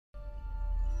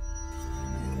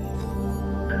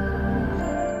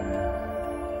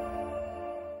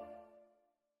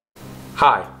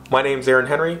Hi, my name is Aaron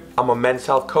Henry. I'm a men's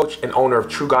health coach and owner of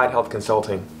True Guide Health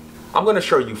Consulting. I'm going to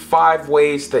show you 5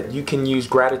 ways that you can use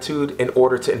gratitude in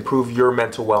order to improve your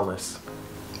mental wellness.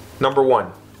 Number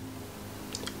 1,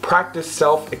 practice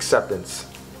self-acceptance.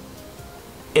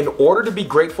 In order to be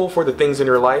grateful for the things in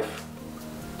your life,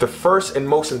 the first and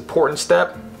most important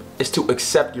step is to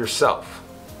accept yourself.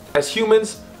 As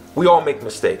humans, we all make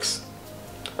mistakes.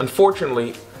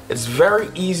 Unfortunately, it's very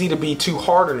easy to be too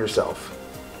hard on yourself.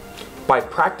 By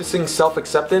practicing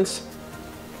self-acceptance,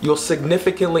 you'll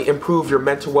significantly improve your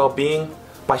mental well-being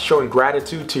by showing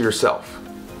gratitude to yourself.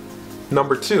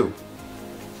 Number 2,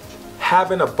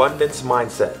 have an abundance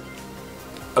mindset.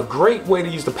 A great way to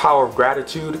use the power of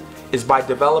gratitude is by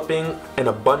developing an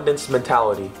abundance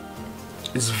mentality.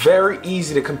 It's very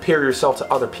easy to compare yourself to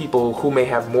other people who may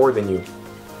have more than you.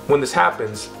 When this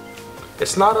happens,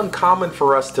 it's not uncommon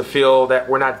for us to feel that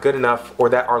we're not good enough or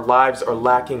that our lives are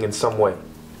lacking in some way.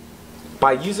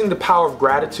 By using the power of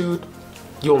gratitude,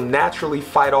 you'll naturally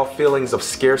fight off feelings of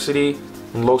scarcity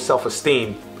and low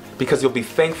self-esteem because you'll be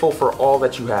thankful for all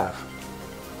that you have.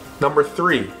 Number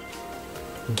 3,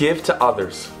 give to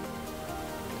others.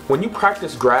 When you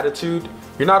practice gratitude,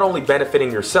 you're not only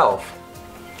benefiting yourself,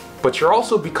 but you're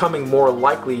also becoming more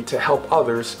likely to help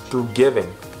others through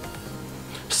giving.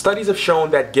 Studies have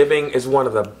shown that giving is one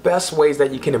of the best ways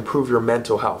that you can improve your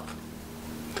mental health.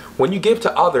 When you give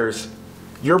to others,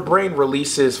 your brain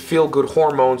releases feel-good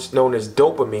hormones known as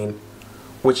dopamine,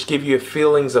 which give you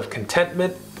feelings of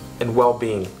contentment and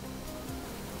well-being.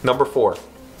 Number 4,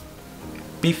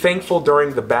 be thankful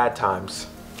during the bad times.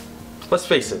 Let's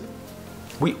face it,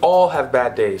 we all have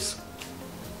bad days.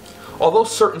 Although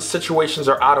certain situations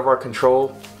are out of our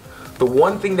control, the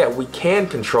one thing that we can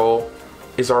control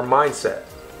is our mindset.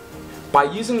 By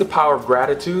using the power of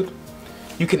gratitude,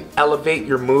 you can elevate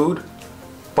your mood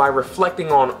by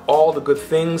reflecting on all the good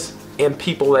things and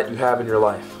people that you have in your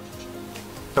life.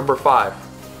 Number 5,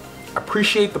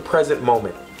 appreciate the present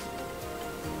moment.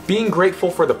 Being grateful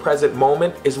for the present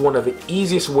moment is one of the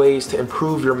easiest ways to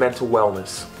improve your mental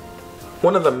wellness.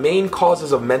 One of the main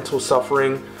causes of mental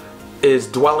suffering is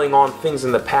dwelling on things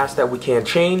in the past that we can't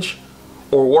change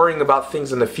or worrying about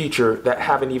things in the future that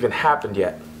haven't even happened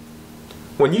yet.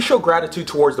 When you show gratitude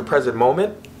towards the present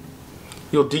moment,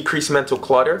 you'll decrease mental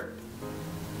clutter,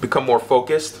 become more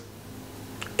focused,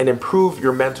 and improve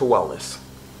your mental wellness.